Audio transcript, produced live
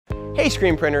Hey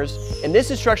screen printers! In this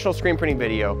instructional screen printing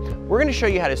video, we're going to show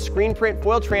you how to screen print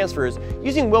foil transfers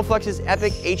using Wilflex's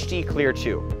Epic HD Clear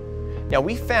 2. Now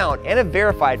we found and have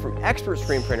verified from expert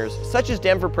screen printers such as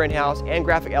Denver Print House and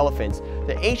Graphic Elephants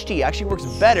that HD actually works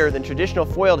better than traditional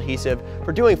foil adhesive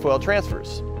for doing foil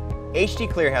transfers. HD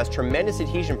Clear has tremendous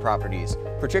adhesion properties,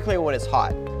 particularly when it's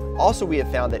hot. Also, we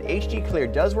have found that HD Clear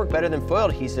does work better than foil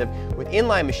adhesive with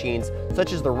inline machines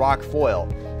such as the Rock Foil,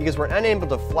 because we're unable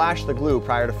to flash the glue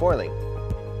prior to foiling.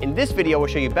 In this video, we'll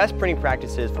show you best printing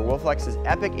practices for Wilflex's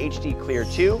Epic HD Clear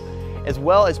 2, as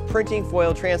well as printing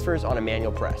foil transfers on a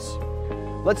manual press.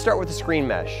 Let's start with the screen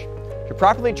mesh. To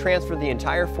properly transfer the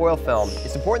entire foil film,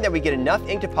 it's important that we get enough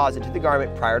ink deposit to the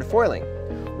garment prior to foiling.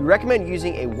 We recommend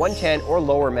using a 110 or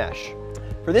lower mesh.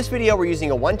 For this video, we're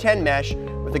using a 110 mesh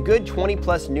with a good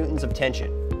 20+ newtons of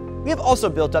tension. We have also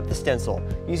built up the stencil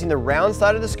using the round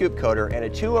side of the scoop coater and a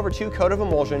 2/2 coat of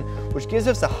emulsion, which gives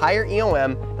us a higher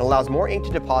EOM and allows more ink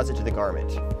to deposit to the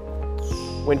garment.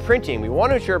 When printing, we want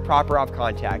to ensure proper off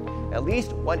contact, at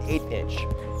least 1/8 inch.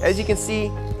 As you can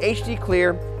see, HD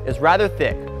Clear is rather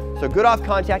thick, so good off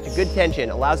contact and good tension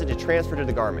allows it to transfer to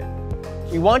the garment.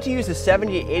 We want to use a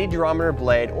 70 to 80 durometer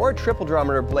blade or a triple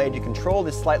durometer blade to control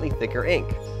this slightly thicker ink.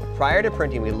 Prior to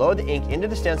printing, we load the ink into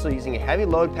the stencil using a heavy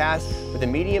load pass with a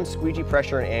medium squeegee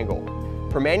pressure and angle.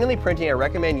 For manually printing, I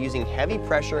recommend using heavy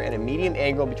pressure and a medium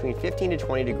angle between 15 to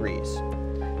 20 degrees.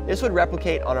 This would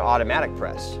replicate on an automatic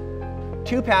press.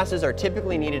 2 passes are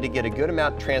typically needed to get a good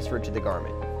amount transferred to the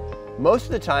garment. Most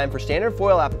of the time, for standard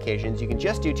foil applications, you can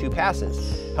just do 2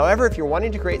 passes. However, if you're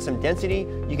wanting to create some density,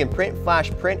 you can print,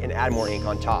 flash, print, and add more ink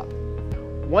on top.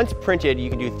 Once printed, you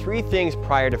can do 3 things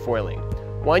prior to foiling.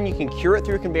 1, you can cure it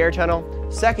through a conveyor tunnel.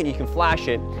 2nd, you can flash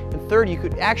it. And 3rd, you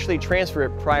could actually transfer it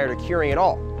prior to curing it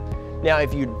all. Now,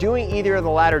 if you're doing either of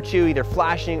the latter 2, either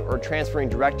flashing or transferring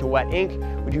direct to wet ink,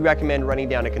 would you recommend running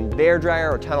down a conveyor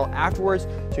dryer or tunnel afterwards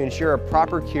to ensure a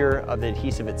proper cure of the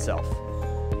adhesive itself.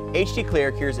 HD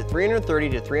Clear cures at 330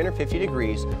 to 350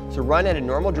 degrees, so run at a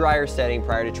normal dryer setting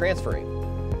prior to transferring.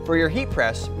 For your heat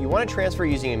press, you want to transfer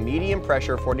using a medium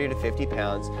pressure 40 to 50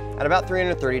 pounds at about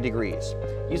 330 degrees.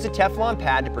 Use a Teflon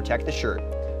pad to protect the shirt.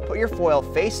 Put your foil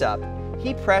face up,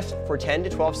 heat press for 10 to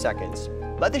 12 seconds.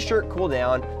 Let the shirt cool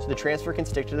down so the transfer can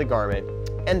stick to the garment,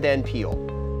 and then peel.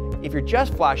 If you're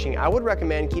just flashing, I would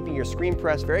recommend keeping your screen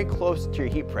press very close to your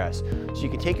heat press so you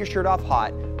can take your shirt off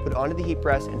hot, put it onto the heat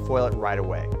press, and foil it right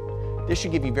away. This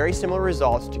should give you very similar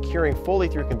results to curing fully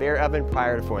through a conveyor oven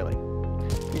prior to foiling.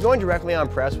 If you're going directly on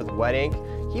press with wet ink,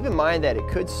 keep in mind that it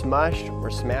could smush or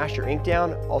smash your ink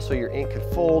down. Also, your ink could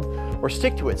fold or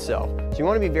stick to itself, so you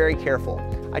want to be very careful.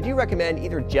 I do recommend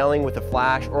either gelling with a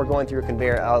flash or going through a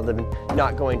conveyor oven,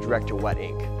 not going direct to wet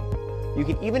ink. You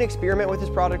can even experiment with this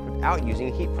product without using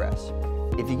a heat press.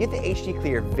 If you get the HD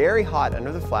Clear very hot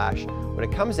under the flash, when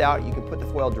it comes out, you can put the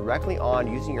foil directly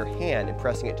on using your hand and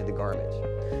pressing it to the garment.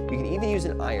 You can even use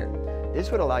an iron.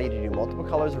 This would allow you to do multiple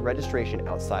colors of registration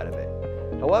outside of it.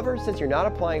 However, since you're not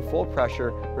applying full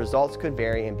pressure, results could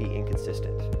vary and be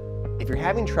inconsistent. If you're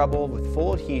having trouble with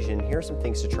full adhesion, here are some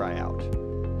things to try out.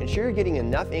 Ensure you're getting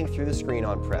enough ink through the screen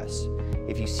on press.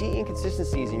 If you see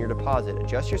inconsistencies in your deposit,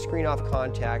 adjust your screen off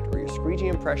contact or your squeegee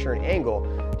and pressure and angle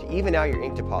to even out your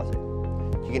ink deposit.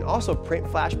 You can also print,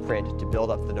 flash, print to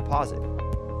build up the deposit.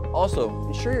 Also,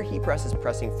 ensure your heat press is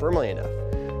pressing firmly enough.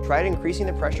 Try increasing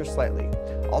the pressure slightly.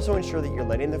 Also ensure that you're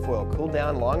letting the foil cool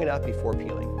down long enough before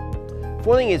peeling.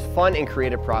 Foiling is a fun and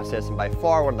creative process and by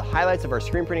far one of the highlights of our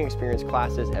screen printing experience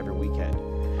classes every weekend.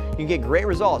 You can get great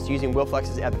results using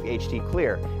Wilflex's Epic HD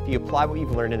Clear if you apply what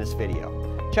you've learned in this video.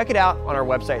 Check it out on our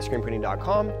website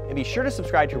screenprinting.com and be sure to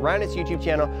subscribe to Ryonet's YouTube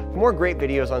channel for more great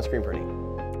videos on screen printing.